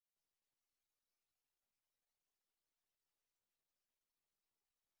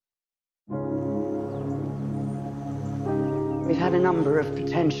We've had a number of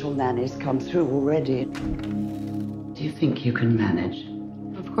potential nannies come through already. Do you think you can manage?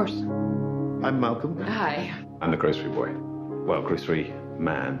 Of course. I'm Malcolm. Hi. I'm the grocery boy. Well, grocery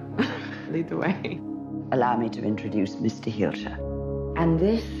man. Lead the way. Allow me to introduce Mr. Hilscher. And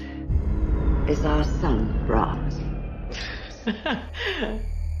this is our son, Brahms.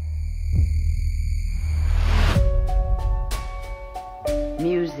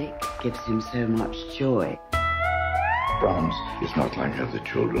 Music gives him so much joy. Brahms is not like other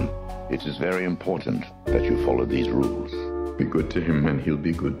children. It is very important that you follow these rules. Be good to him and he'll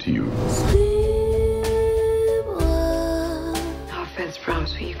be good to you. No offense,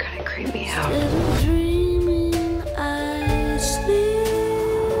 Brahms, but you kind of creep me out.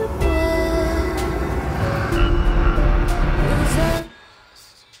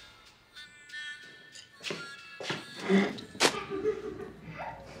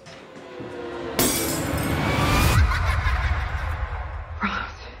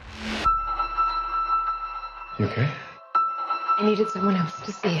 You okay? I needed someone else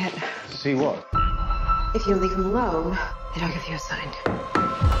to see it. See what? If you leave him alone, then I'll give you a sign.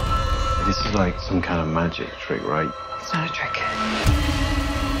 This is like some kind of magic trick, right? It's not a trick.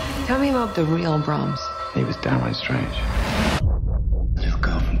 Tell me about the real Brahms. He was downright strange. A little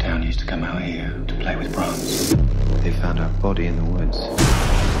girl from town used to come out here to play with Brahms. They found her body in the woods.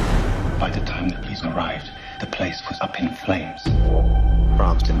 By the time the police arrived, the place was up in flames.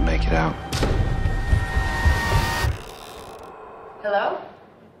 Brahms didn't make it out. Hello?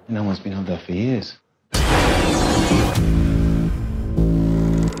 No one's been up there for years. You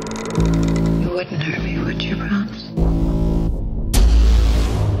wouldn't hurt me, would you, Brahms?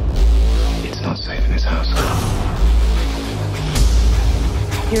 It's not safe in this house.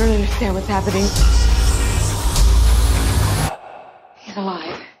 You don't understand what's happening. He's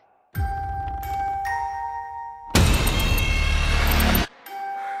alive.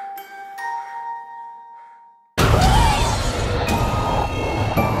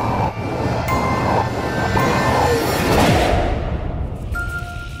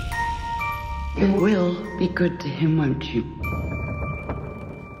 You will be good to him, won't you?